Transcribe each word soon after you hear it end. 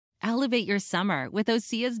Elevate your summer with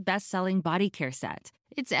Osea's best-selling body care set.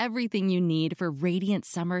 It's everything you need for radiant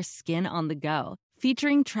summer skin on the go.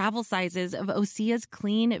 Featuring travel sizes of Osea's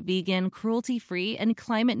clean, vegan, cruelty-free, and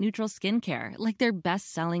climate-neutral skincare, like their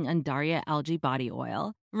best-selling Undaria algae body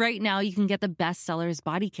oil. Right now, you can get the bestsellers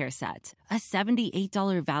body care set, a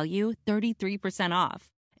 $78 value, 33% off.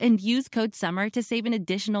 And use code SUMMER to save an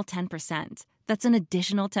additional 10%. That's an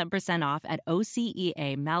additional 10% off at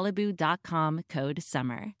OSEAMalibu.com, code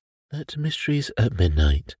SUMMER. Let Mysteries at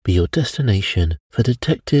Midnight be your destination for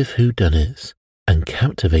detective whodunits and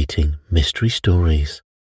captivating mystery stories.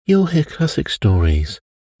 You'll hear classic stories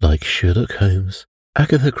like Sherlock Holmes,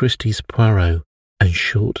 Agatha Christie's Poirot, and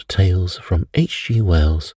short tales from H.G.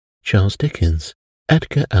 Wells, Charles Dickens,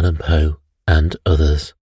 Edgar Allan Poe, and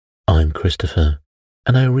others. I'm Christopher,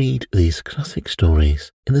 and I read these classic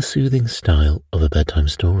stories in the soothing style of a bedtime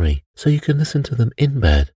story, so you can listen to them in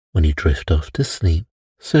bed when you drift off to sleep.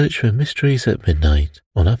 Search for Mysteries at Midnight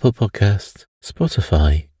on Apple Podcasts,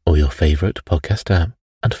 Spotify, or your favourite podcast app,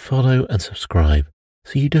 and follow and subscribe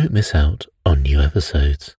so you don't miss out on new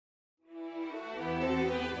episodes.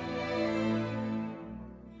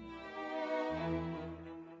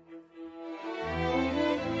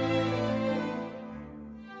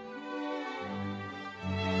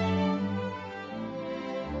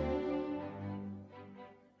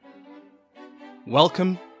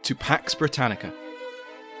 Welcome to Pax Britannica.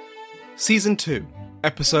 Season 2,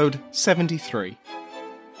 Episode 73,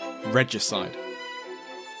 Regicide.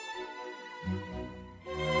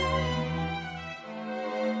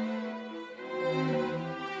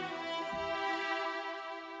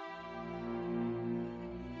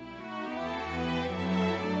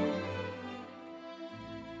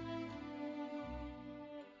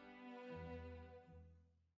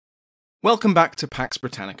 Welcome back to Pax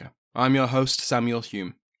Britannica. I'm your host, Samuel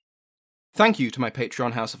Hume. Thank you to my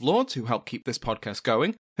Patreon House of Lords who help keep this podcast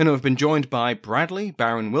going, and who have been joined by Bradley,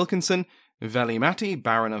 Baron Wilkinson, Veli Matti,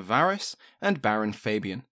 Baron of Varys, and Baron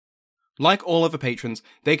Fabian. Like all other patrons,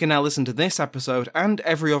 they can now listen to this episode and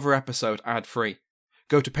every other episode ad-free.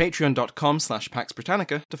 Go to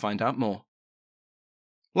patreon.com/PaxBritannica to find out more.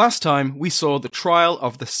 Last time, we saw the trial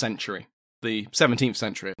of the century, the 17th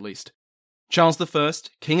century at least. Charles I,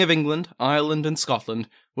 King of England, Ireland and Scotland,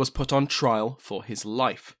 was put on trial for his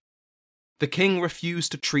life. The king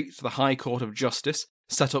refused to treat the High Court of Justice,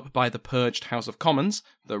 set up by the purged House of Commons,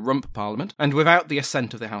 the Rump Parliament, and without the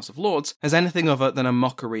assent of the House of Lords, as anything other than a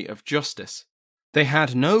mockery of justice. They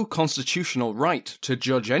had no constitutional right to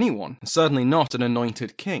judge anyone, certainly not an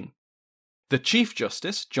anointed king. The Chief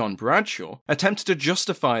Justice, John Bradshaw, attempted to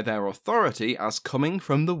justify their authority as coming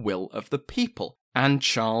from the will of the people, and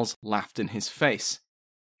Charles laughed in his face.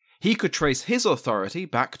 He could trace his authority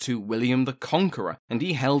back to William the Conqueror, and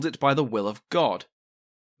he held it by the will of God.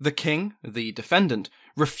 The king, the defendant,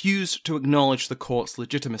 refused to acknowledge the court's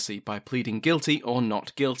legitimacy by pleading guilty or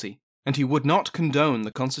not guilty, and he would not condone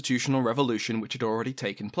the constitutional revolution which had already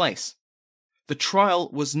taken place. The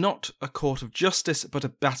trial was not a court of justice, but a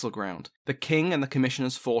battleground. The king and the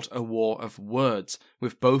commissioners fought a war of words,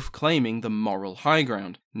 with both claiming the moral high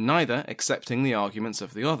ground, neither accepting the arguments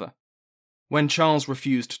of the other. When Charles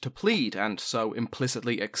refused to plead, and so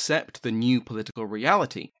implicitly accept the new political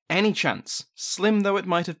reality, any chance, slim though it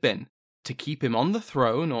might have been, to keep him on the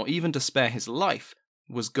throne or even to spare his life,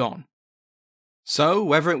 was gone. So,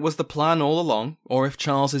 whether it was the plan all along, or if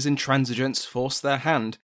Charles's intransigence forced their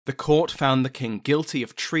hand, the court found the king guilty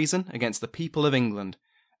of treason against the people of England,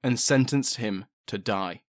 and sentenced him to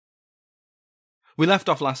die. We left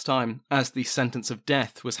off last time as the sentence of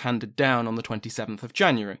death was handed down on the 27th of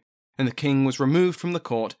January, and the king was removed from the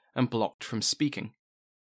court and blocked from speaking.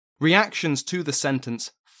 Reactions to the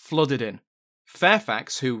sentence flooded in.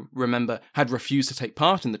 Fairfax, who, remember, had refused to take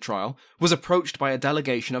part in the trial, was approached by a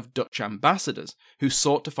delegation of Dutch ambassadors who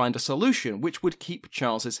sought to find a solution which would keep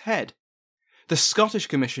Charles's head. The Scottish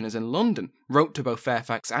commissioners in London wrote to both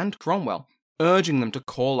Fairfax and Cromwell, urging them to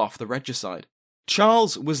call off the regicide.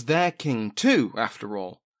 Charles was their king too, after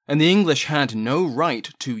all, and the English had no right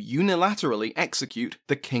to unilaterally execute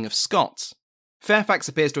the King of Scots. Fairfax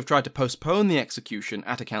appears to have tried to postpone the execution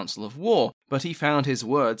at a council of war, but he found his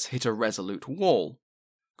words hit a resolute wall.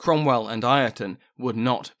 Cromwell and Ireton would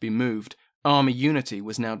not be moved. Army unity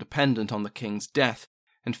was now dependent on the king's death,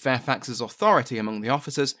 and Fairfax's authority among the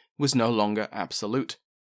officers was no longer absolute.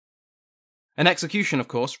 An execution, of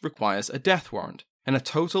course, requires a death warrant, and a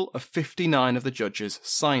total of 59 of the judges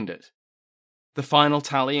signed it. The final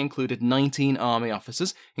tally included 19 army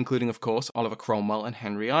officers, including, of course, Oliver Cromwell and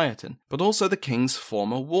Henry Ireton, but also the king's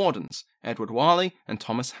former wardens, Edward Warley and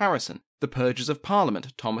Thomas Harrison, the purgers of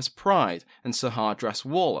Parliament, Thomas Pride and Sir Hardress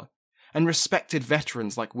Waller, and respected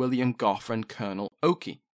veterans like William Gough and Colonel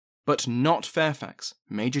Oakey, but not Fairfax,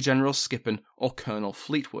 Major General Skippon, or Colonel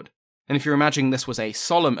Fleetwood. And if you're imagining this was a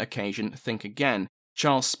solemn occasion, think again.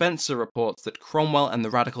 Charles Spencer reports that Cromwell and the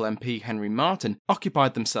radical MP Henry Marten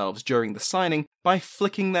occupied themselves during the signing by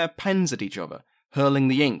flicking their pens at each other, hurling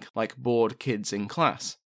the ink like bored kids in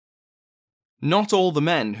class. Not all the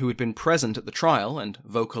men who had been present at the trial and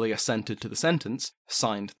vocally assented to the sentence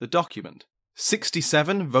signed the document.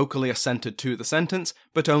 67 vocally assented to the sentence,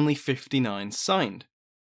 but only 59 signed.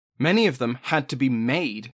 Many of them had to be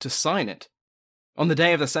made to sign it. On the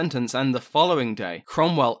day of the sentence and the following day,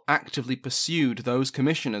 Cromwell actively pursued those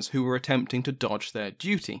commissioners who were attempting to dodge their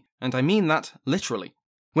duty, and I mean that literally.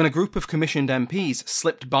 When a group of commissioned MPs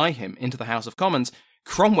slipped by him into the House of Commons,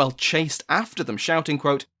 Cromwell chased after them, shouting,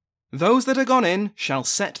 quote, "Those that are gone in shall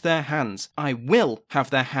set their hands. I will have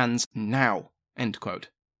their hands now." End quote.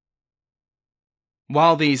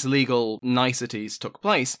 While these legal niceties took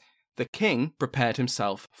place, the king prepared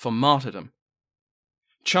himself for martyrdom.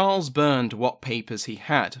 Charles burned what papers he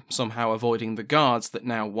had, somehow avoiding the guards that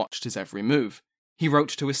now watched his every move. He wrote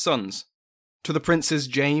to his sons. To the princes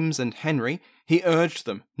James and Henry, he urged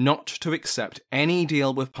them not to accept any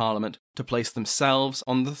deal with Parliament to place themselves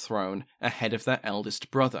on the throne ahead of their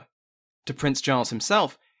eldest brother. To Prince Charles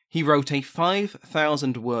himself, he wrote a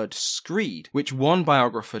 5,000-word screed, which one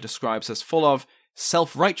biographer describes as full of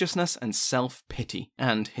self-righteousness and self-pity,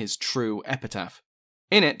 and his true epitaph.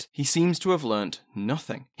 In it, he seems to have learnt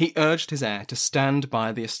nothing. He urged his heir to stand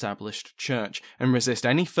by the established church and resist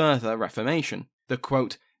any further reformation. The,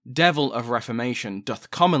 quote, "devil of reformation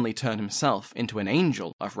doth commonly turn himself into an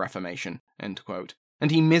angel of reformation," end quote.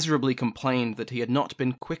 And he miserably complained that he had not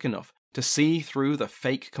been quick enough to see through the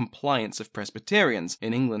fake compliance of Presbyterians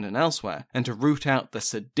in England and elsewhere, and to root out the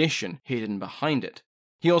sedition hidden behind it.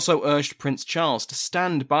 He also urged Prince Charles to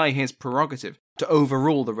stand by his prerogative to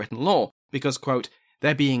overrule the written law, because, quote,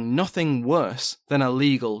 "there being nothing worse than a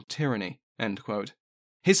legal tyranny," end quote.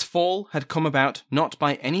 His fall had come about not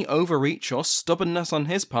by any overreach or stubbornness on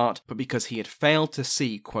his part, but because he had failed to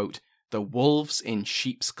see, quote, "the wolves in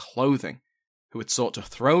sheep's clothing," who had sought to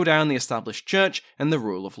throw down the established church and the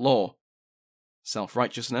rule of law.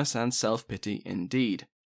 Self-righteousness and self-pity indeed.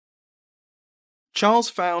 Charles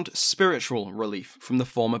found spiritual relief from the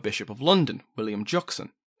former Bishop of London, William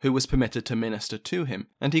Juxon, who was permitted to minister to him,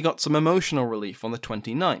 and he got some emotional relief on the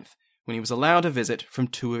 29th, when he was allowed a visit from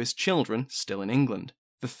two of his children still in England,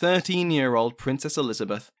 the 13-year-old Princess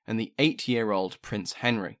Elizabeth and the 8-year-old Prince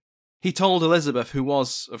Henry. He told Elizabeth, who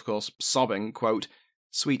was, of course, sobbing, quote,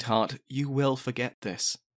 "Sweetheart, you will forget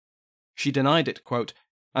this." She denied it, quote,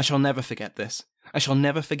 "I shall never forget this. I shall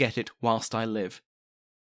never forget it whilst I live."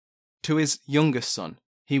 To his youngest son,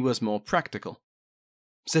 he was more practical.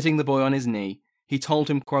 Sitting the boy on his knee, he told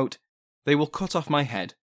him, quote, "They will cut off my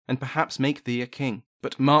head, and perhaps make thee a king.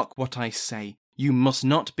 But mark what I say, you must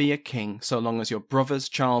not be a king so long as your brothers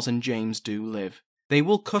Charles and James do live. They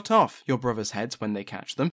will cut off your brothers' heads when they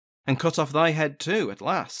catch them, and cut off thy head too at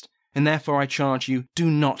last, and therefore I charge you, do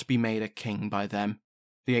not be made a king by them."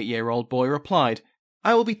 The 8-year-old boy replied,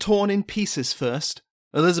 "I will be torn in pieces first."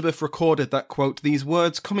 Elizabeth recorded that, quote, "these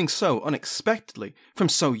words coming so unexpectedly from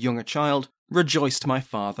so young a child rejoiced my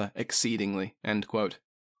father exceedingly," end quote.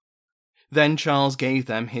 Then Charles gave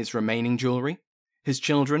them his remaining jewellery, his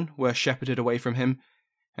children were shepherded away from him,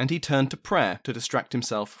 and he turned to prayer to distract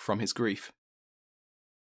himself from his grief.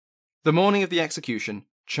 The morning of the execution,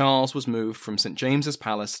 Charles was moved from St. James's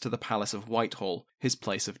Palace to the Palace of Whitehall, his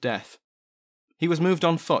place of death. He was moved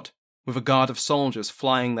on foot, with a guard of soldiers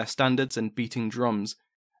flying their standards and beating drums.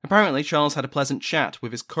 Apparently, Charles had a pleasant chat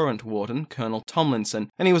with his current warden, Colonel Tomlinson,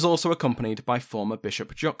 and he was also accompanied by former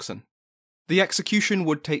Bishop Juxon. The execution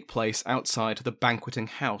would take place outside the banqueting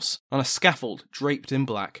house, on a scaffold draped in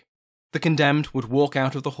black. The condemned would walk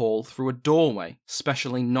out of the hall through a doorway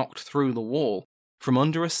specially knocked through the wall, from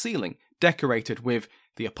under a ceiling decorated with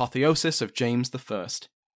the apotheosis of James I.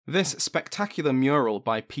 This spectacular mural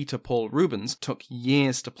by Peter Paul Rubens took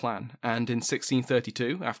years to plan, and in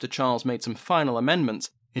 1632, after Charles made some final amendments,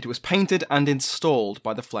 it was painted and installed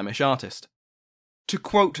by the Flemish artist. To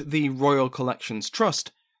quote the Royal Collections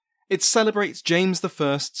Trust, it celebrates James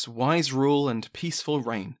I's wise rule and peaceful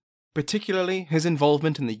reign, particularly his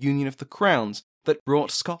involvement in the union of the crowns that brought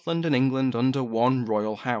Scotland and England under one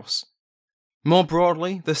royal house. More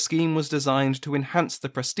broadly, the scheme was designed to enhance the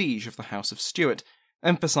prestige of the House of Stuart,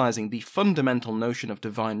 emphasizing the fundamental notion of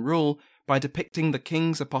divine rule by depicting the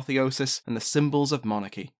king's apotheosis and the symbols of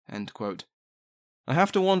monarchy, end quote. I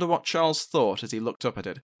have to wonder what Charles thought as he looked up at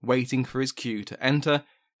it, waiting for his cue to enter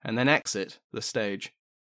and then exit the stage.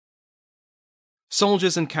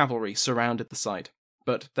 Soldiers and cavalry surrounded the site,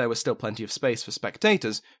 but there was still plenty of space for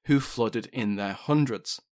spectators, who flooded in their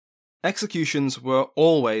hundreds. Executions were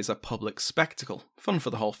always a public spectacle, fun for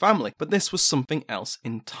the whole family, but this was something else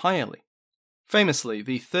entirely. Famously,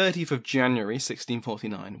 the 30th of January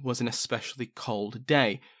 1649 was an especially cold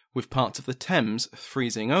day, with parts of the Thames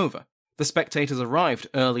freezing over. The spectators arrived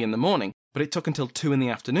early in the morning, but it took until 2 in the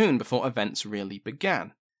afternoon before events really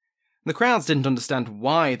began. The crowds didn't understand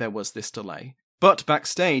why there was this delay, but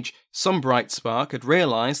backstage, some bright spark had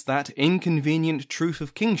realised that inconvenient truth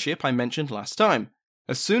of kingship I mentioned last time.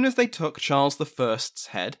 As soon as they took Charles I's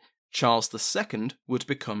head, Charles II would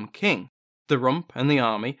become king. The rump and the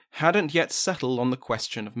army hadn't yet settled on the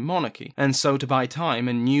question of monarchy, and so to buy time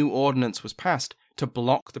a new ordinance was passed to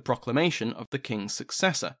block the proclamation of the king's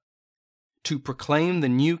successor. To proclaim the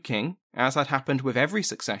new king, as had happened with every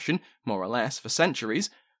succession, more or less, for centuries,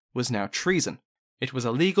 was now treason. It was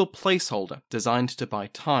a legal placeholder designed to buy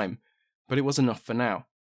time, but it was enough for now.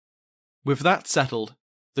 With that settled,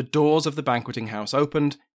 the doors of the banqueting house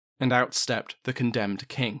opened, and out stepped the condemned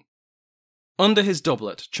king. Under his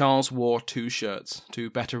doublet, Charles wore 2 shirts,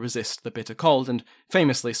 to better resist the bitter cold, and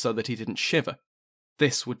famously so that he didn't shiver.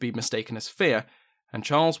 This would be mistaken as fear, and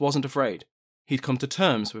Charles wasn't afraid. He'd come to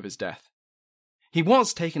terms with his death. He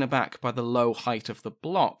was taken aback by the low height of the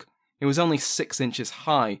block. It was only 6 inches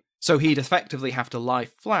high, so he'd effectively have to lie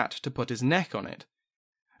flat to put his neck on it.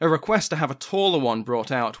 A request to have a taller one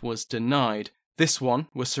brought out was denied. This one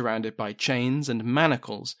was surrounded by chains and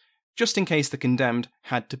manacles, just in case the condemned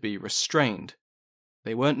had to be restrained.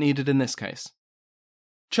 They weren't needed in this case.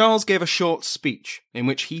 Charles gave a short speech in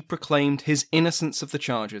which he proclaimed his innocence of the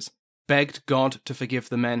charges, begged God to forgive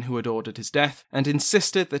the men who had ordered his death, and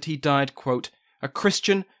insisted that he died, quote, a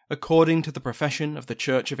Christian according to the profession of the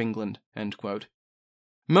Church of England, end quote.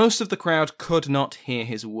 Most of the crowd could not hear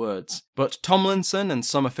his words, but Tomlinson and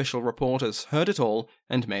some official reporters heard it all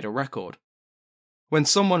and made a record. When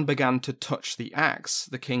someone began to touch the axe,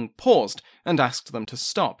 the king paused and asked them to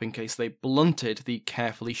stop in case they blunted the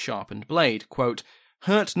carefully sharpened blade, quote,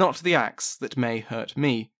 hurt not the axe that may hurt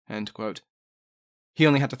me, end quote. He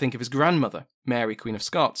only had to think of his grandmother, Mary Queen of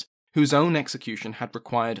Scots, whose own execution had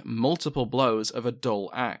required multiple blows of a dull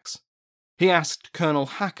axe. He asked Colonel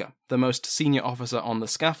Hacker, the most senior officer on the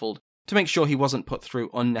scaffold, to make sure he wasn't put through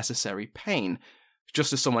unnecessary pain,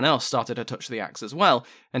 just as someone else started to touch the axe as well,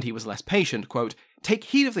 and he was less patient, quote, take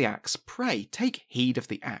heed of the axe, pray, take heed of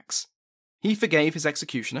the axe. He forgave his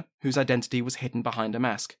executioner, whose identity was hidden behind a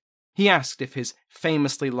mask. He asked if his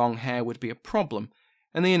famously long hair would be a problem,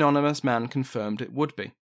 and the anonymous man confirmed it would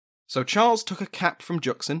be. So Charles took a cap from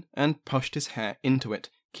Juxon and pushed his hair into it,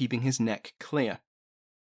 keeping his neck clear.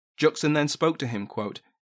 Juxon then spoke to him, quote,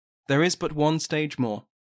 there is but one stage more.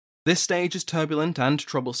 This stage is turbulent and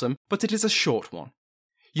troublesome, but it is a short one.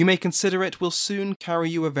 You may consider it will soon carry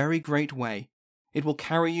you a very great way. It will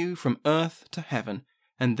carry you from earth to heaven,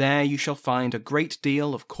 and there you shall find a great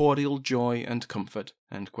deal of cordial joy and comfort,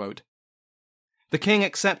 end quote. The king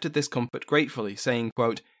accepted this comfort gratefully, saying,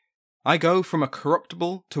 quote, I go from a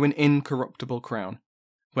corruptible to an incorruptible crown,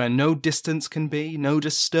 where no distance can be, no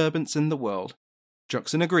disturbance in the world.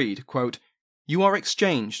 Juxon agreed, quote, you are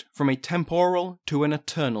exchanged from a temporal to an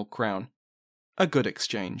eternal crown. A good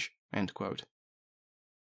exchange, end quote.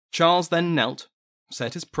 Charles then knelt,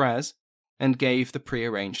 said his prayers, and gave the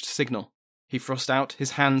prearranged signal. He thrust out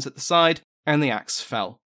his hands at the side, and the axe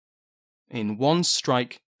fell. In one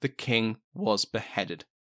strike, the king was beheaded.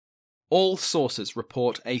 All sources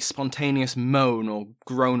report a spontaneous moan or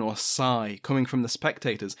groan or sigh coming from the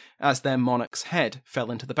spectators as their monarch's head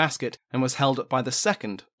fell into the basket and was held up by the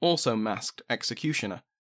second, also masked executioner.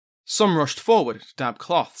 Some rushed forward to dab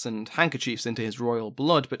cloths and handkerchiefs into his royal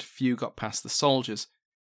blood, but few got past the soldiers.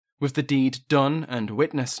 With the deed done and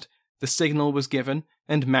witnessed, the signal was given,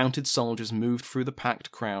 and mounted soldiers moved through the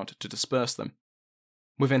packed crowd to disperse them.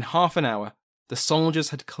 Within half an hour, the soldiers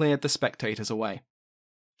had cleared the spectators away.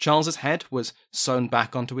 Charles's head was sewn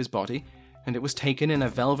back onto his body, and it was taken in a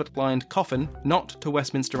velvet-lined coffin not to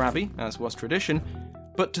Westminster Abbey, as was tradition,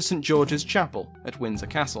 but to St. George's Chapel at Windsor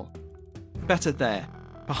Castle. Better there,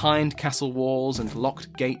 behind castle walls and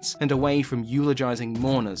locked gates and away from eulogising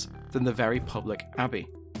mourners, than the very public abbey.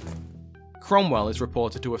 Cromwell is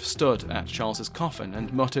reported to have stood at Charles's coffin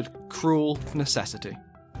and muttered, cruel necessity.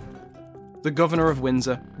 The governor of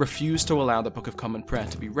Windsor refused to allow the Book of Common Prayer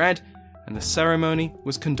to be read, and the ceremony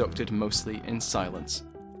was conducted mostly in silence.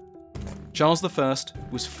 Charles I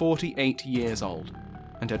was 48 years old,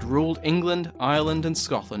 and had ruled England, Ireland and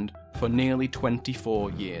Scotland for nearly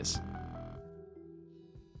 24 years.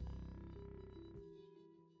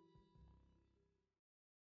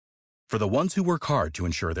 For the ones who work hard to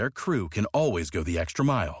ensure their crew can always go the extra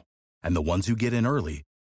mile, and the ones who get in early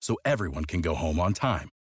so everyone can go home on time,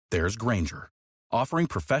 there's Grainger, offering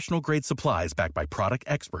professional-grade supplies backed by product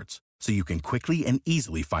experts so you can quickly and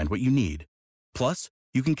easily find what you need. Plus,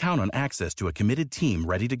 you can count on access to a committed team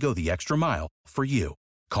ready to go the extra mile for you.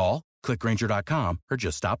 Call, click Grainger.com, or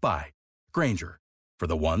just stop by. Grainger, for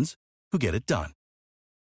the ones who get it done.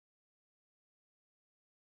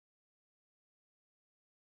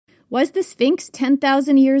 Was the Sphinx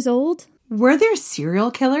 10,000 years old? Were there serial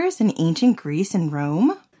killers in ancient Greece and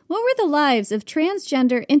Rome? What were the lives of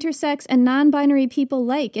transgender, intersex, and non-binary people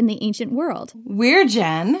like in the ancient world? We're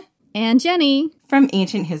Jen. And Jenny. From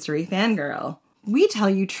Ancient History Fangirl. We tell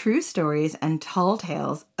you true stories and tall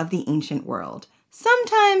tales of the ancient world.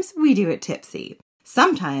 Sometimes we do it tipsy.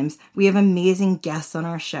 Sometimes we have amazing guests on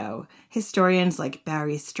our show. Historians like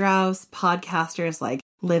Barry Strauss, podcasters like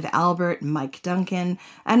Liv Albert, Mike Duncan,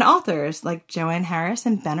 and authors like Joanne Harris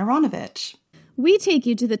and Ben Aronovich. We take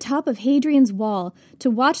you to the top of Hadrian's Wall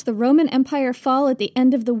to watch the Roman Empire fall at the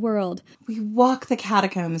end of the world. We walk the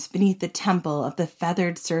catacombs beneath the temple of the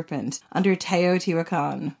feathered serpent under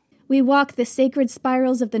Teotihuacan. We walk the sacred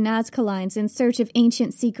spirals of the Nazca Lines in search of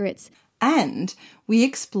ancient secrets. And we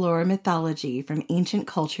explore mythology from ancient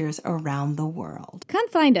cultures around the world. Come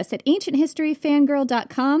find us at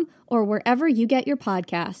ancienthistoryfangirl.com or wherever you get your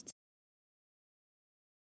podcasts.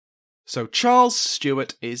 So Charles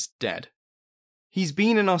Stuart is dead. He's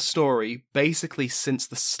been in our story basically since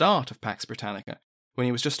the start of Pax Britannica, when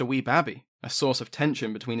he was just a wee babby, a source of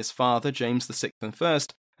tension between his father, James VI and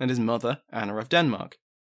First, and his mother, Anna of Denmark.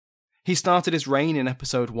 He started his reign in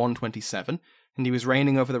episode 127, and he was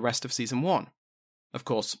reigning over the rest of Season 1. Of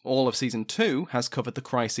course, all of Season 2 has covered the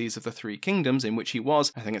crises of the Three Kingdoms, in which he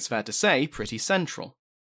was, I think it's fair to say, pretty central.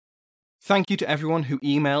 Thank you to everyone who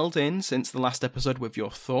emailed in since the last episode with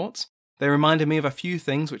your thoughts. They reminded me of a few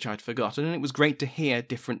things which I'd forgotten, and it was great to hear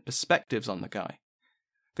different perspectives on the guy.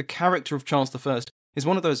 The character of Charles I is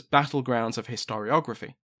one of those battlegrounds of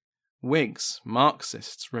historiography. Whigs,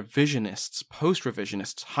 Marxists, revisionists,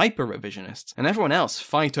 post-revisionists, hyper-revisionists, and everyone else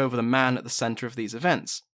fight over the man at the centre of these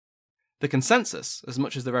events. The consensus, as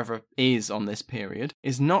much as there ever is on this period,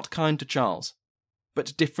 is not kind to Charles,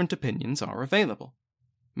 but different opinions are available.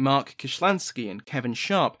 Mark Kishlansky and Kevin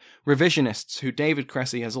Sharp, revisionists who David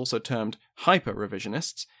Cressy has also termed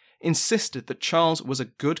hyper-revisionists, insisted that Charles was a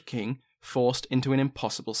good king forced into an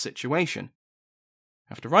impossible situation.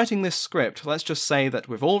 After writing this script, let's just say that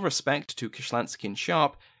with all respect to Kishlansky and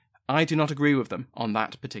Sharp, I do not agree with them on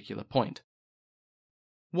that particular point.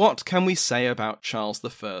 What can we say about Charles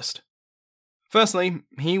I? Firstly,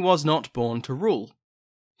 he was not born to rule.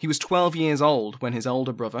 He was 12 years old when his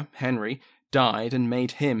older brother, Henry, died and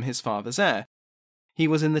made him his father's heir. He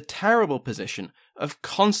was in the terrible position of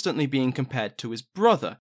constantly being compared to his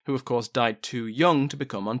brother, who of course died too young to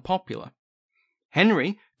become unpopular.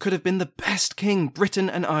 Henry could have been the best king Britain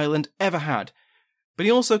and Ireland ever had, but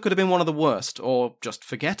he also could have been one of the worst, or just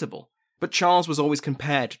forgettable. But Charles was always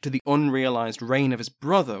compared to the unrealised reign of his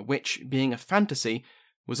brother, which, being a fantasy,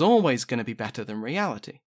 was always going to be better than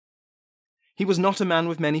reality. He was not a man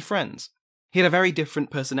with many friends. He had a very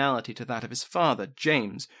different personality to that of his father,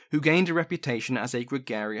 James, who gained a reputation as a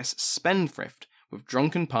gregarious spendthrift, with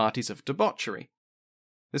drunken parties of debauchery.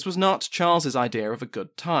 This was not Charles's idea of a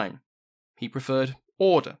good time. He preferred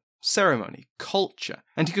order, ceremony, culture,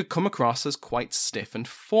 and he could come across as quite stiff and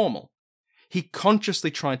formal. He consciously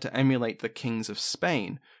tried to emulate the kings of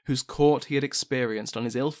Spain, whose court he had experienced on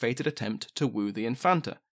his ill-fated attempt to woo the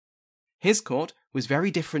Infanta. His court was very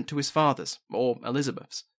different to his father's, or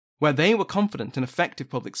Elizabeth's. Where they were confident and effective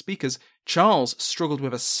public speakers, Charles struggled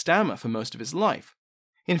with a stammer for most of his life.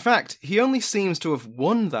 In fact, he only seems to have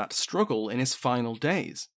won that struggle in his final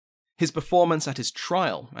days. His performance at his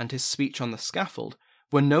trial and his speech on the scaffold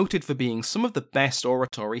were noted for being some of the best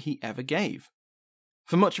oratory he ever gave.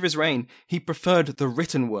 For much of his reign, he preferred the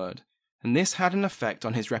written word, and this had an effect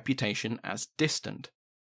on his reputation as distant.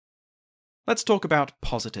 Let's talk about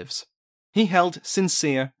positives. He held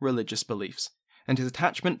sincere religious beliefs, and his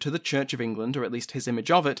attachment to the Church of England, or at least his image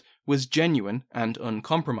of it, was genuine and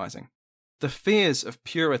uncompromising. The fears of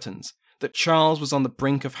Puritans that Charles was on the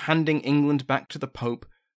brink of handing England back to the Pope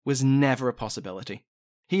was never a possibility.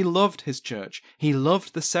 He loved his church, he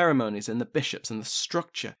loved the ceremonies and the bishops and the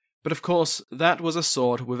structure, but of course that was a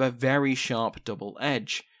sword with a very sharp double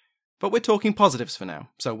edge. But we're talking positives for now,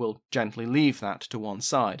 so we'll gently leave that to one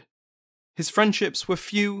side. His friendships were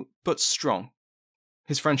few but strong.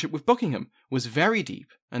 His friendship with Buckingham was very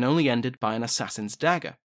deep and only ended by an assassin's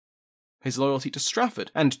dagger. His loyalty to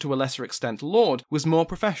Strafford, and to a lesser extent Laud, was more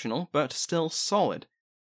professional but still solid.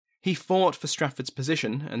 He fought for Strafford's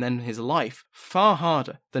position, and then his life, far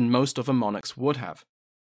harder than most other monarchs would have.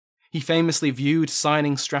 He famously viewed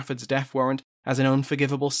signing Strafford's death warrant as an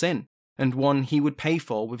unforgivable sin, and one he would pay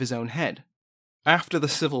for with his own head. After the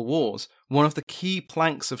civil wars, one of the key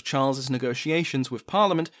planks of Charles's negotiations with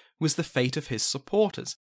Parliament was the fate of his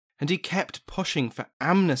supporters, and he kept pushing for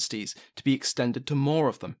amnesties to be extended to more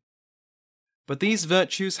of them. But these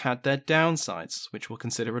virtues had their downsides, which we'll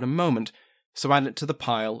consider in a moment, so add it to the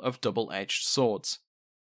pile of double-edged swords.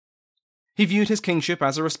 He viewed his kingship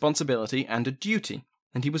as a responsibility and a duty,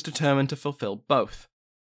 and he was determined to fulfill both.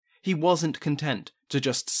 He wasn't content to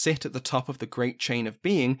just sit at the top of the great chain of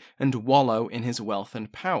being and wallow in his wealth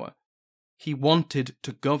and power. He wanted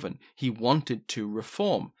to govern, he wanted to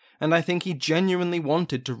reform, and I think he genuinely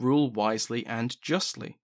wanted to rule wisely and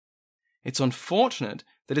justly. It's unfortunate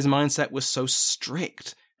that his mindset was so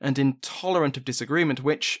strict and intolerant of disagreement,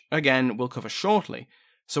 which, again, we'll cover shortly,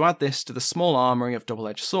 so add this to the small armoury of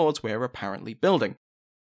double-edged swords we're apparently building.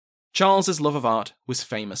 Charles's love of art was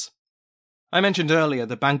famous. I mentioned earlier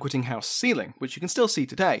the banqueting house ceiling, which you can still see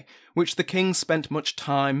today, which the king spent much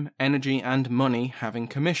time, energy, and money having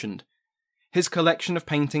commissioned. His collection of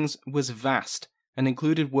paintings was vast, and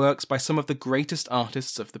included works by some of the greatest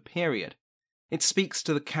artists of the period. It speaks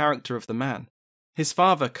to the character of the man. His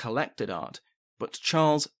father collected art, but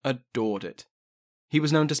Charles adored it. He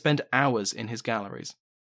was known to spend hours in his galleries.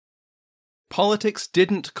 Politics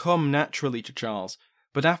didn't come naturally to Charles,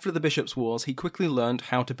 but after the Bishops' Wars he quickly learned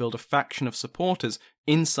how to build a faction of supporters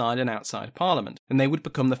inside and outside Parliament, and they would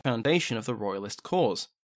become the foundation of the royalist cause.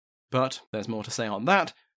 But there's more to say on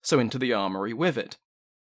that, so into the armoury with it.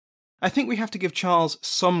 I think we have to give Charles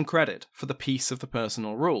some credit for the peace of the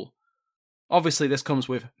personal rule. Obviously this comes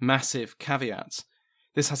with massive caveats.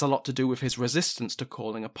 This has a lot to do with his resistance to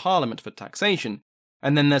calling a parliament for taxation,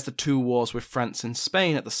 and then there's the 2 wars with France and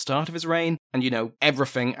Spain at the start of his reign, and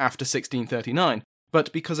everything after 1639.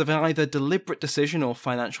 But because of either deliberate decision or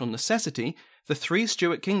financial necessity, the 3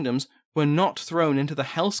 Stuart kingdoms were not thrown into the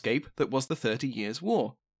hellscape that was the 30 Years'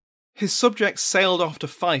 War. His subjects sailed off to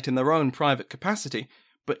fight in their own private capacity,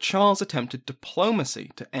 but Charles attempted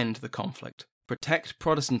diplomacy to end the conflict, protect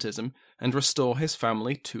Protestantism, and restore his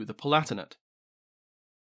family to the Palatinate.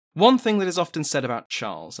 One thing that is often said about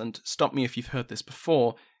Charles, and stop me if you've heard this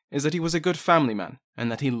before, is that he was a good family man, and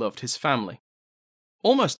that he loved his family.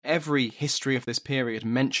 Almost every history of this period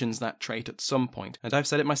mentions that trait at some point, and I've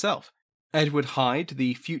said it myself. Edward Hyde,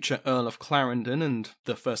 the future Earl of Clarendon and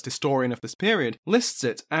the first historian of this period, lists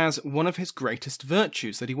it as one of his greatest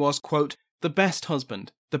virtues, that he was, quote, the best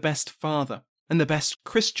husband, the best father, and the best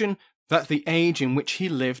Christian that the age in which he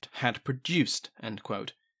lived had produced, end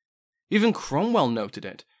quote. Even Cromwell noted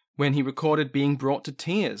it, when he recorded being brought to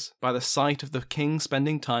tears by the sight of the king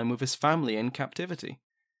spending time with his family in captivity.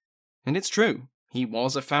 And it's true, he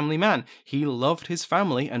was a family man. He loved his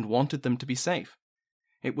family and wanted them to be safe.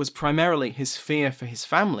 It was primarily his fear for his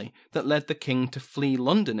family that led the king to flee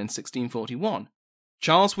London in 1641.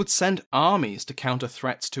 Charles would send armies to counter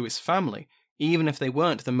threats to his family, even if they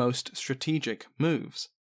weren't the most strategic moves.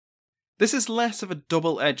 This is less of a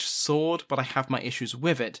double-edged sword, but I have my issues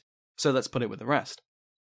with it, so let's put it with the rest.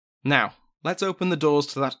 Now, let's open the doors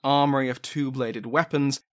to that armoury of 2-bladed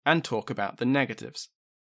weapons and talk about the negatives.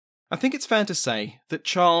 I think it's fair to say that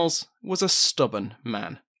Charles was a stubborn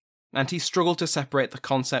man, and he struggled to separate the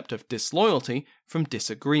concept of disloyalty from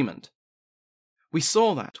disagreement. We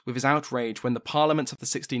saw that with his outrage when the parliaments of the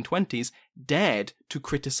 1620s dared to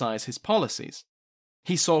criticise his policies.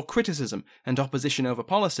 He saw criticism and opposition over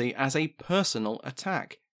policy as a personal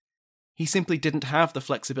attack. He simply didn't have the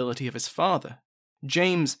flexibility of his father.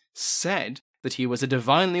 James said that he was a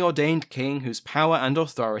divinely ordained king whose power and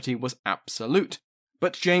authority was absolute,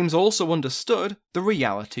 but James also understood the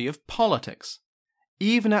reality of politics.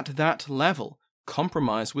 Even at that level,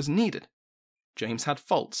 compromise was needed. James had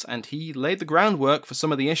faults, and he laid the groundwork for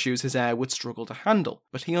some of the issues his heir would struggle to handle,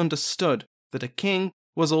 but he understood that a king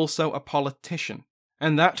was also a politician,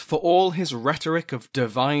 and that for all his rhetoric of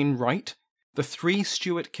divine right, the 3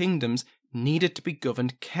 Stuart kingdoms needed to be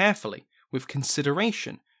governed carefully, with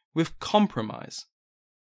consideration, with compromise.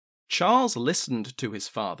 Charles listened to his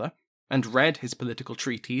father, and read his political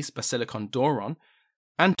treatise Basilicon Doron,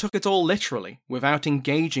 and took it all literally, without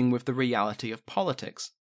engaging with the reality of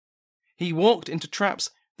politics. He walked into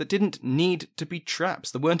traps that didn't need to be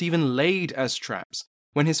traps, that weren't even laid as traps,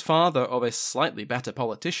 when his father, or a slightly better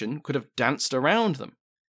politician, could have danced around them.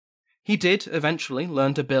 He did eventually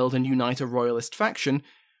learn to build and unite a royalist faction,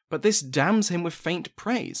 but this damns him with faint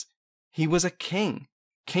praise. He was a king.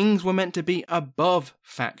 Kings were meant to be above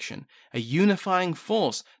faction, a unifying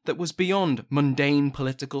force that was beyond mundane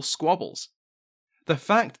political squabbles. The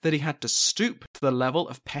fact that he had to stoop to the level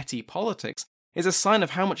of petty politics is a sign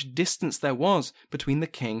of how much distance there was between the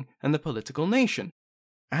king and the political nation,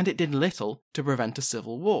 and it did little to prevent a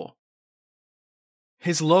civil war.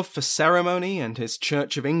 His love for ceremony and his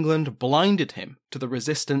Church of England blinded him to the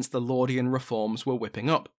resistance the Laudian reforms were whipping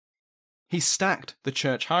up. He stacked the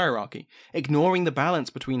church hierarchy, ignoring the balance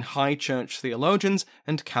between high church theologians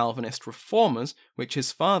and Calvinist reformers which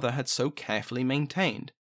his father had so carefully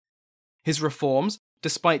maintained. His reforms,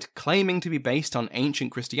 despite claiming to be based on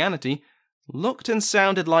ancient Christianity, looked and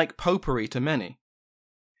sounded like popery to many.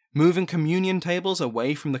 Moving communion tables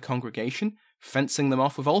away from the congregation, fencing them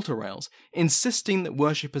off with altar rails, insisting that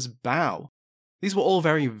worshippers bow. These were all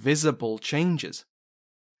very visible changes.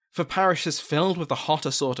 For parishes filled with the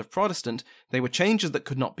hotter sort of Protestant, they were changes that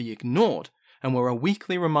could not be ignored, and were a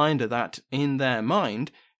weekly reminder that, in their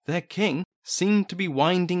mind, their king seemed to be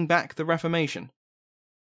winding back the Reformation.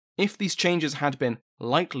 If these changes had been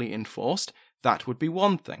lightly enforced, that would be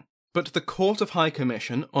one thing. But the Court of High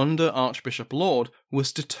Commission under Archbishop Laud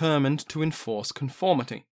was determined to enforce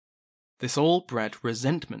conformity. This all bred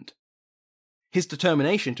resentment. His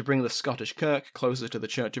determination to bring the Scottish Kirk closer to the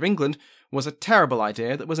Church of England was a terrible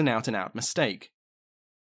idea that was an out-and-out mistake.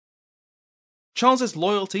 Charles's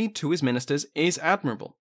loyalty to his ministers is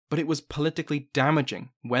admirable, but it was politically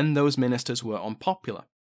damaging when those ministers were unpopular.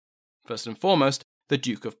 First and foremost, the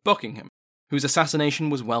Duke of Buckingham, whose assassination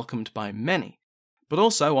was welcomed by many, but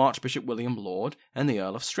also Archbishop William Laud and the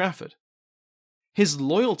Earl of Strafford. His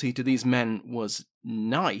loyalty to these men was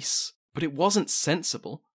nice, but it wasn't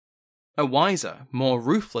sensible. A wiser, more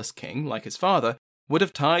ruthless king, like his father, would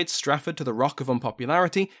have tied Strafford to the rock of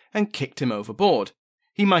unpopularity and kicked him overboard.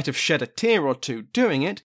 He might have shed a tear or two doing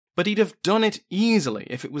it, but he'd have done it easily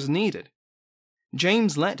if it was needed.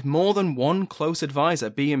 James let more than one close advisor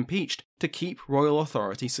be impeached to keep royal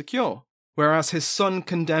authority secure, whereas his son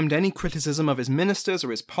condemned any criticism of his ministers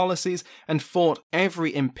or his policies and fought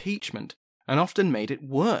every impeachment, and often made it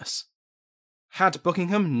worse. Had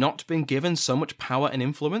Buckingham not been given so much power and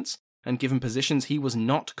influence, and given positions he was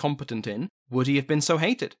not competent in, would he have been so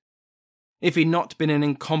hated? If he'd not been an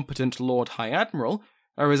incompetent Lord High Admiral,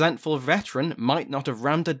 a resentful veteran might not have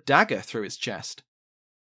rammed a dagger through his chest.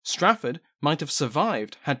 Strafford might have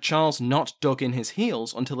survived had Charles not dug in his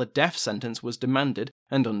heels until a death sentence was demanded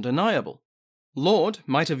and undeniable. Laud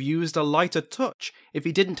might have used a lighter touch if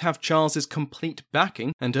he didn't have Charles's complete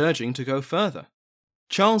backing and urging to go further.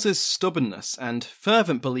 Charles's stubbornness and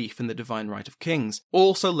fervent belief in the divine right of kings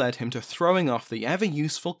also led him to throwing off the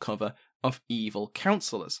ever-useful cover of evil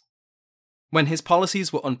counsellors. When his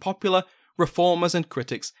policies were unpopular, reformers and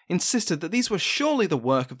critics insisted that these were surely the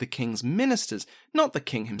work of the king's ministers, not the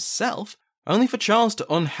king himself, only for Charles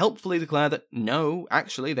to unhelpfully declare that no,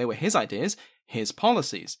 actually they were his ideas, his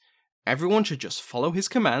policies. Everyone should just follow his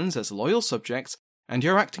commands as loyal subjects, and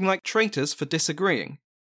you're acting like traitors for disagreeing.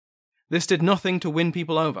 This did nothing to win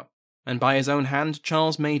people over, and by his own hand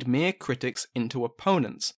Charles made mere critics into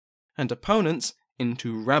opponents, and opponents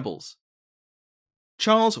into rebels.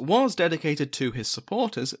 Charles was dedicated to his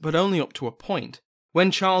supporters, but only up to a point.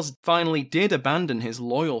 When Charles finally did abandon his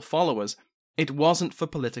loyal followers, it wasn't for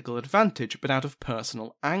political advantage, but out of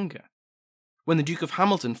personal anger. When the Duke of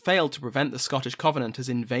Hamilton failed to prevent the Scottish Covenanters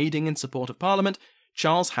invading in support of Parliament,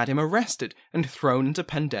 Charles had him arrested and thrown into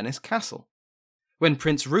Pendennis Castle. When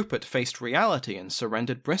Prince Rupert faced reality and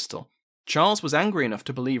surrendered Bristol, Charles was angry enough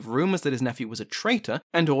to believe rumours that his nephew was a traitor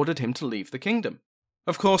and ordered him to leave the kingdom.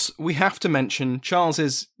 Of course, we have to mention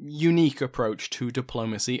Charles's unique approach to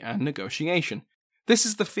diplomacy and negotiation. This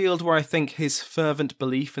is the field where I think his fervent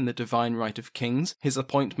belief in the divine right of kings, his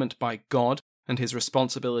appointment by God, and his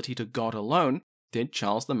responsibility to God alone did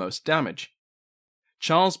Charles the most damage.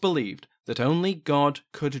 Charles believed that only God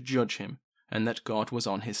could judge him, and that God was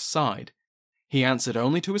on his side. He answered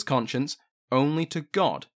only to his conscience, only to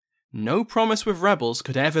God. No promise with rebels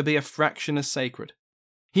could ever be a fraction as sacred.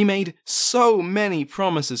 He made so many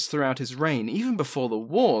promises throughout his reign, even before the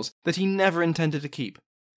wars, that he never intended to keep.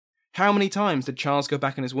 How many times did Charles go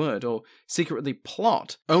back on his word, or secretly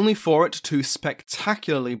plot, only for it to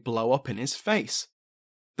spectacularly blow up in his face?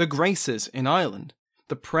 The Graces in Ireland,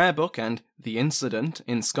 the Prayer Book and The Incident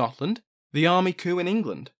in Scotland, the army coup in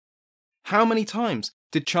England. How many times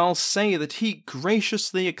did Charles say that he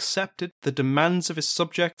graciously accepted the demands of his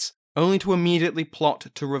subjects, only to immediately plot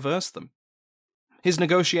to reverse them? His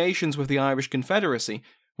negotiations with the Irish Confederacy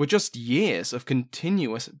were just years of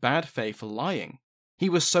continuous bad faith lying. He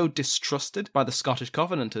was so distrusted by the Scottish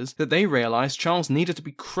Covenanters that they realised Charles needed to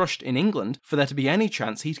be crushed in England for there to be any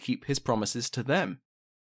chance he'd keep his promises to them.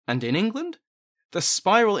 And in England? The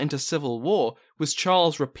spiral into civil war was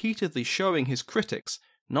Charles repeatedly showing his critics,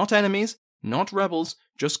 not enemies, not rebels,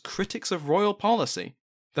 just critics of royal policy,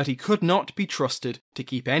 that he could not be trusted to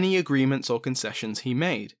keep any agreements or concessions he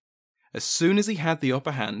made. As soon as he had the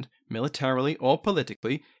upper hand, militarily or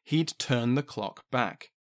politically, he'd turn the clock back.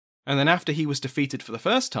 And then after he was defeated for the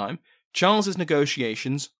first time, Charles's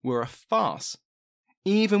negotiations were a farce.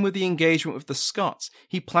 Even with the engagement with the Scots,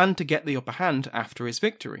 he planned to get the upper hand after his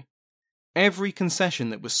victory. Every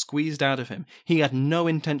concession that was squeezed out of him, he had no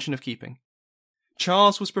intention of keeping.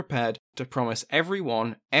 Charles was prepared to promise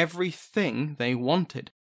everyone everything they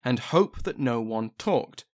wanted, and hope that no one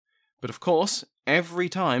talked. But of course, every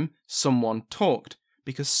time someone talked,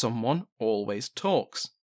 because someone always talks.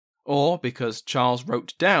 Or because Charles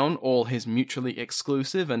wrote down all his mutually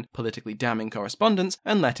exclusive and politically damning correspondence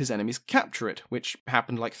and let his enemies capture it, which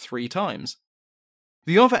happened like 3 times.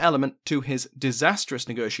 The other element to his disastrous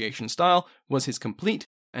negotiation style was his complete,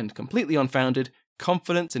 and completely unfounded,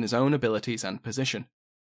 confidence in his own abilities and position.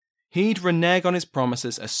 He'd renege on his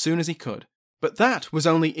promises as soon as he could, but that was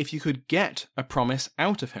only if you could get a promise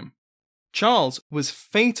out of him. Charles was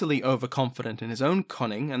fatally overconfident in his own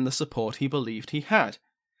cunning and the support he believed he had.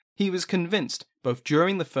 He was convinced, both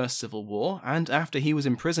during the First Civil War and after he was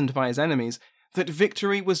imprisoned by his enemies, that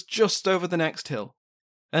victory was just over the next hill.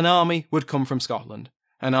 An army would come from Scotland.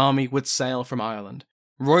 An army would sail from Ireland.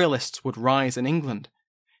 Royalists would rise in England.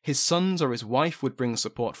 His sons or his wife would bring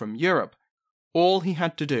support from Europe. All he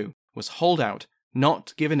had to do was hold out,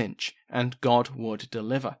 not give an inch, and God would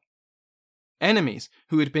deliver. Enemies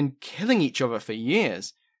who had been killing each other for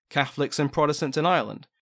years, Catholics and Protestants in Ireland,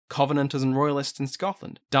 Covenanters and Royalists in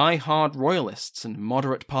Scotland, die-hard Royalists and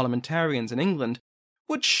moderate parliamentarians in England,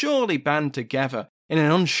 would surely band together in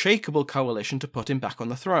an unshakable coalition to put him back on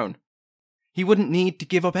the throne. He wouldn't need to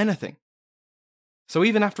give up anything. So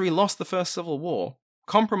even after he lost the First Civil War,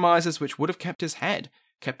 compromises which would have kept his head,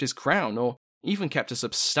 kept his crown, or even kept a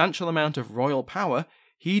substantial amount of royal power,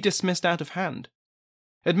 he dismissed out of hand.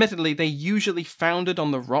 Admittedly, they usually founded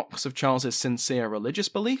on the rocks of Charles's sincere religious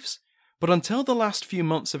beliefs, but until the last few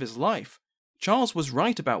months of his life, Charles was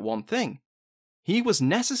right about one thing. He was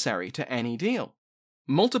necessary to any deal.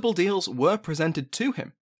 Multiple deals were presented to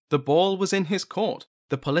him. The ball was in his court.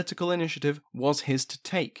 The political initiative was his to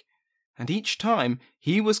take. And each time,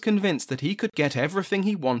 he was convinced that he could get everything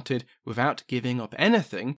he wanted without giving up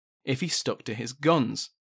anything if he stuck to his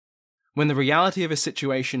guns. When the reality of his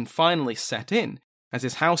situation finally set in, as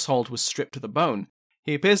his household was stripped to the bone,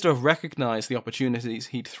 he appears to have recognised the opportunities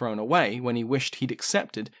he'd thrown away when he wished he'd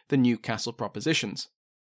accepted the Newcastle propositions.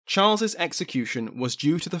 Charles's execution was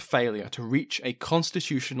due to the failure to reach a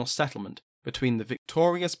constitutional settlement between the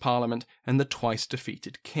victorious Parliament and the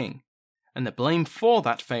twice-defeated king, and the blame for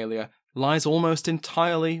that failure lies almost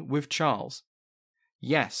entirely with Charles.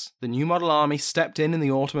 Yes, the New Model Army stepped in the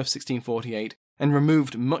autumn of 1648 and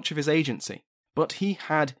removed much of his agency, but he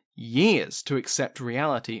had years to accept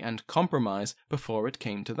reality and compromise before it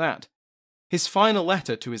came to that. His final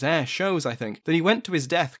letter to his heir shows, I think, that he went to his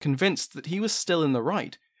death convinced that he was still in the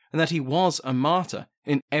right, and that he was a martyr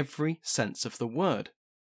in every sense of the word.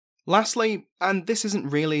 Lastly, and this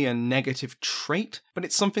isn't really a negative trait, but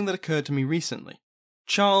it's something that occurred to me recently,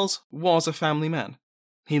 Charles was a family man.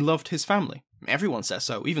 He loved his family. Everyone says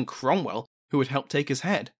so, even Cromwell, who had helped take his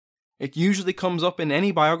head. It usually comes up in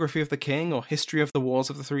any biography of the king or history of the Wars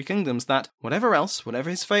of the Three Kingdoms that, whatever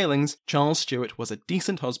his failings, Charles Stuart was a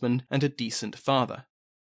decent husband and a decent father.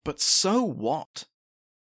 But so what?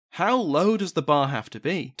 How low does the bar have to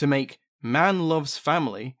be to make man loves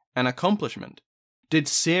family an accomplishment? Did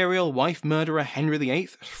serial wife murderer Henry VIII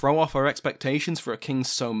throw off our expectations for a king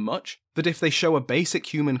so much that if they show a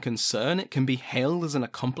basic human concern it can be hailed as an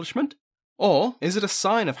accomplishment? Or is it a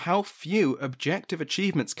sign of how few objective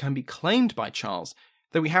achievements can be claimed by Charles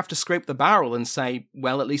that we have to scrape the barrel and say,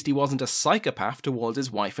 well, at least he wasn't a psychopath towards his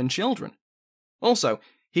wife and children? Also,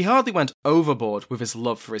 he hardly went overboard with his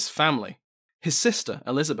love for his family. His sister,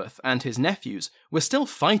 Elizabeth, and his nephews were still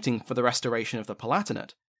fighting for the restoration of the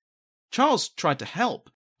Palatinate. Charles tried to help,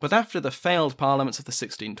 but after the failed parliaments of the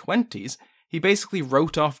 1620s, he basically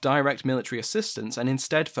wrote off direct military assistance and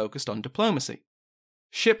instead focused on diplomacy.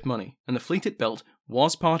 Ship money and the fleet it built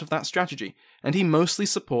was part of that strategy, and he mostly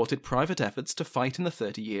supported private efforts to fight in the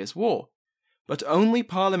 30 Years' War. But only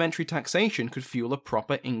parliamentary taxation could fuel a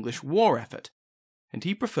proper English war effort, and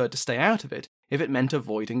he preferred to stay out of it if it meant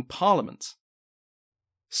avoiding parliaments.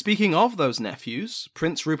 Speaking of those nephews,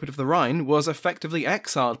 Prince Rupert of the Rhine was effectively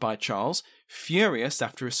exiled by Charles, furious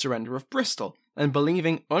after his surrender of Bristol, and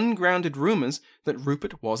believing ungrounded rumours that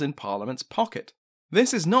Rupert was in Parliament's pocket.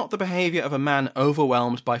 This is not the behaviour of a man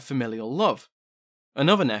overwhelmed by familial love.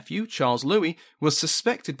 Another nephew, Charles Louis, was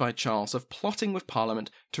suspected by Charles of plotting with Parliament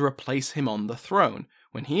to replace him on the throne,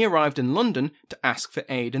 when he arrived in London to ask for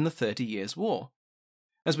aid in the 30 Years' War.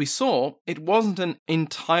 As we saw, it wasn't an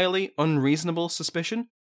entirely unreasonable suspicion,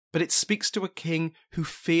 but it speaks to a king who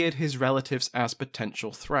feared his relatives as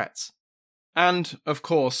potential threats. And, of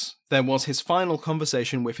course, there was his final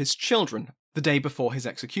conversation with his children, the day before his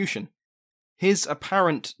execution. His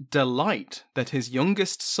apparent delight that his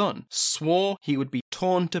youngest son swore he would be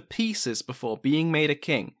torn to pieces before being made a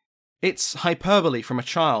king. It's hyperbole from a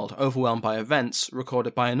child overwhelmed by events,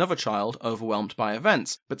 recorded by another child overwhelmed by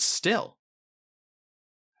events, but still.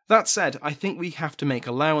 That said, I think we have to make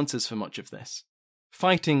allowances for much of this.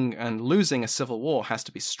 Fighting and losing a civil war has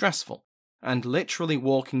to be stressful, and literally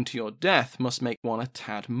walking to your death must make one a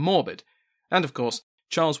tad morbid. And of course,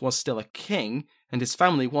 Charles was still a king, and his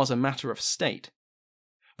family was a matter of state.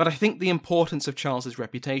 But I think the importance of Charles's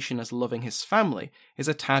reputation as loving his family is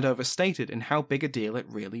a tad overstated in how big a deal it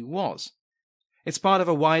really was. It's part of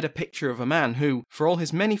a wider picture of a man who, for all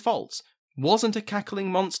his many faults, wasn't a cackling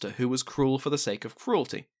monster who was cruel for the sake of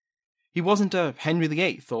cruelty. He wasn't a Henry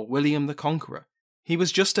VIII or William the Conqueror. He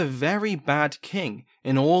was just a very bad king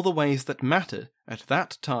in all the ways that mattered at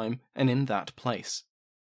that time and in that place.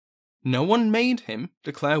 No one made him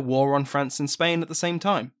declare war on France and Spain at the same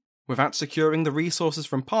time, without securing the resources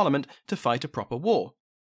from Parliament to fight a proper war.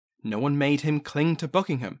 No one made him cling to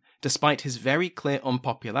Buckingham, despite his very clear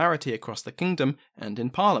unpopularity across the kingdom and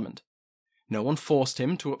in Parliament. No one forced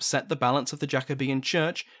him to upset the balance of the Jacobean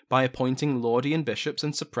Church by appointing Laudian bishops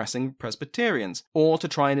and suppressing Presbyterians, or to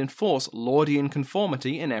try and enforce Laudian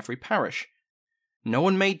conformity in every parish. No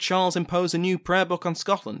one made Charles impose a new prayer book on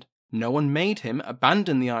Scotland. No one made him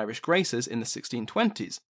abandon the Irish graces in the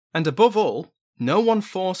 1620s. And above all, no one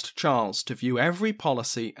forced Charles to view every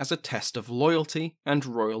policy as a test of loyalty and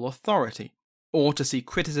royal authority, or to see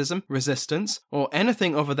criticism, resistance, or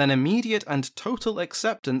anything other than immediate and total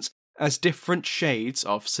acceptance as different shades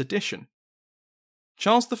of sedition.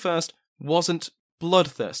 Charles I wasn't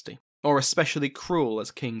bloodthirsty, or especially cruel as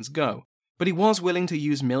kings go, but he was willing to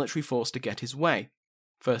use military force to get his way,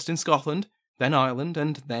 first in Scotland, then Ireland,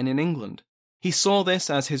 and then in England. He saw this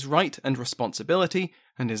as his right and responsibility,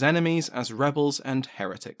 and his enemies as rebels and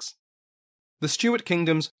heretics. The Stuart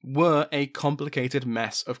kingdoms were a complicated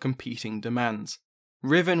mess of competing demands,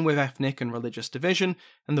 riven with ethnic and religious division,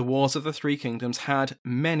 and the Wars of the Three Kingdoms had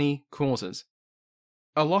many causes.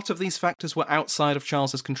 A lot of these factors were outside of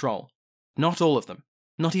Charles's control. Not all of them,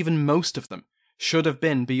 not even most of them, should have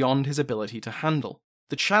been beyond his ability to handle.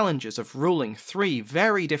 The challenges of ruling three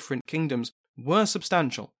very different kingdoms were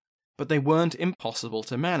substantial, but they weren't impossible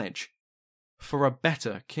to manage. For a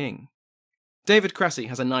better king. David Cressy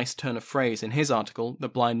has a nice turn of phrase in his article, The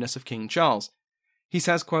Blindness of King Charles. He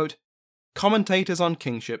says, quote, "Commentators on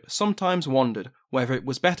kingship sometimes wondered whether it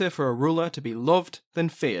was better for a ruler to be loved than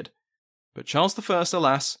feared, but Charles I,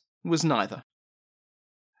 alas, was neither."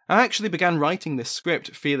 I actually began writing this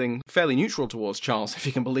script feeling fairly neutral towards Charles, if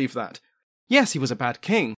you can believe that. Yes, he was a bad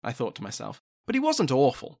king, I thought to myself, but he wasn't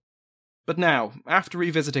awful. But now, after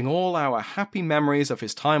revisiting all our happy memories of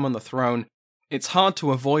his time on the throne, it's hard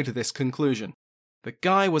to avoid this conclusion. The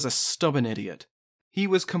guy was a stubborn idiot. He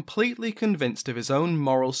was completely convinced of his own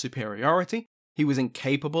moral superiority, he was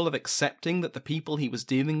incapable of accepting that the people he was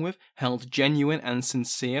dealing with held genuine and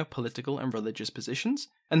sincere political and religious positions,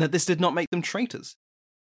 and that this did not make them traitors.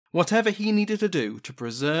 Whatever he needed to do to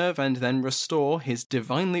preserve and then restore his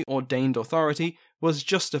divinely ordained authority was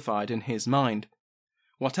justified in his mind.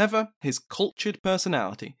 Whatever his cultured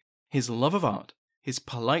personality, his love of art, his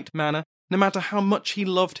polite manner, no matter how much he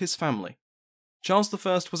loved his family, Charles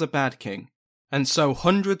I was a bad king, and so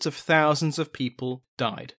hundreds of thousands of people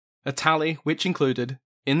died, a tally which included,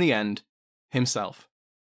 in the end, himself.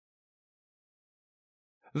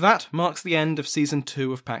 That marks the end of Season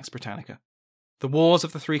 2 of Pax Britannica. The Wars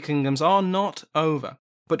of the Three Kingdoms are not over,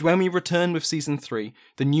 but when we return with Season 3,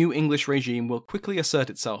 the new English regime will quickly assert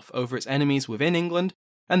itself over its enemies within England,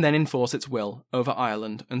 and then enforce its will over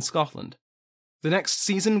Ireland and Scotland. The next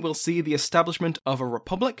season will see the establishment of a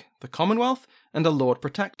republic, the Commonwealth, and a Lord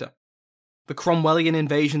Protector. The Cromwellian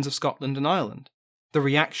invasions of Scotland and Ireland. The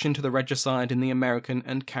reaction to the regicide in the American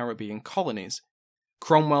and Caribbean colonies.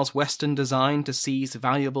 Cromwell's Western design to seize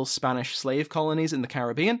valuable Spanish slave colonies in the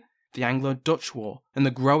Caribbean. The Anglo-Dutch War, and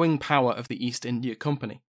the growing power of the East India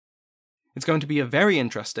Company. It's going to be a very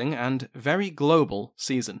interesting and very global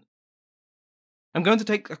season. I'm going to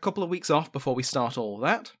take a couple of weeks off before we start all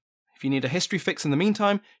that. If you need a history fix in the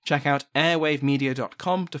meantime, check out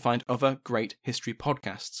airwavemedia.com to find other great history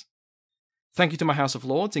podcasts. Thank you to my House of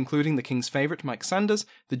Lords, including the King's favourite Mike Sanders,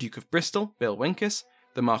 the Duke of Bristol, Bill Winkis,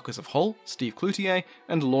 the Marquis of Hull, Steve Cloutier,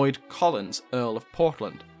 and Lloyd Collins, Earl of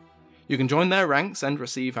Portland. You can join their ranks and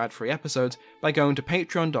receive ad-free episodes by going to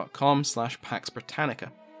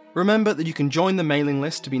patreon.com/PaxBritannica. Remember that you can join the mailing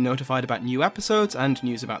list to be notified about new episodes and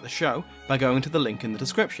news about the show by going to the link in the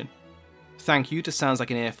description. Thank you to Sounds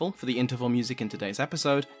Like an Earful for the interval music in today's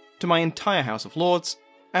episode, to my entire House of Lords,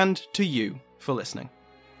 and to you for listening.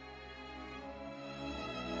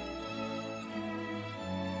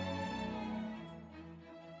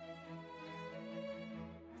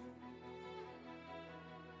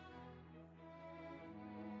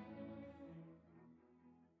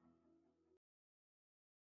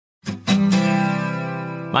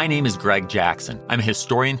 My name is Greg Jackson. I'm a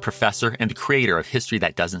historian, professor, and the creator of History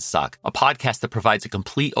That Doesn't Suck, a podcast that provides a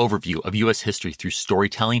complete overview of U.S. history through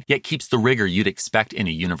storytelling, yet keeps the rigor you'd expect in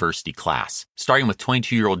a university class. Starting with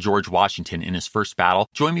 22-year-old George Washington in his first battle,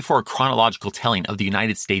 join me for a chronological telling of the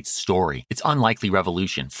United States story, its unlikely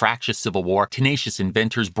revolution, fractious civil war, tenacious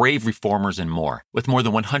inventors, brave reformers, and more. With more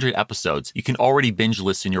than 100 episodes, you can already binge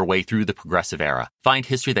listen your way through the progressive era. Find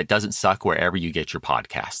History That Doesn't Suck wherever you get your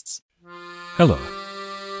podcasts. Hello.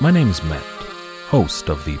 My name is Matt, host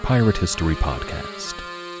of the Pirate History Podcast.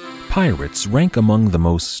 Pirates rank among the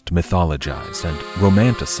most mythologized and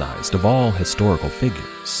romanticized of all historical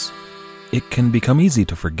figures. It can become easy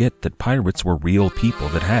to forget that pirates were real people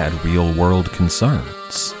that had real-world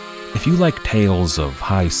concerns. If you like tales of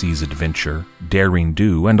high-seas adventure, daring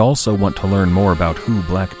do, and also want to learn more about who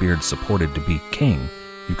Blackbeard supported to be king,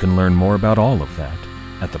 you can learn more about all of that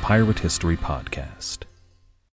at the Pirate History Podcast.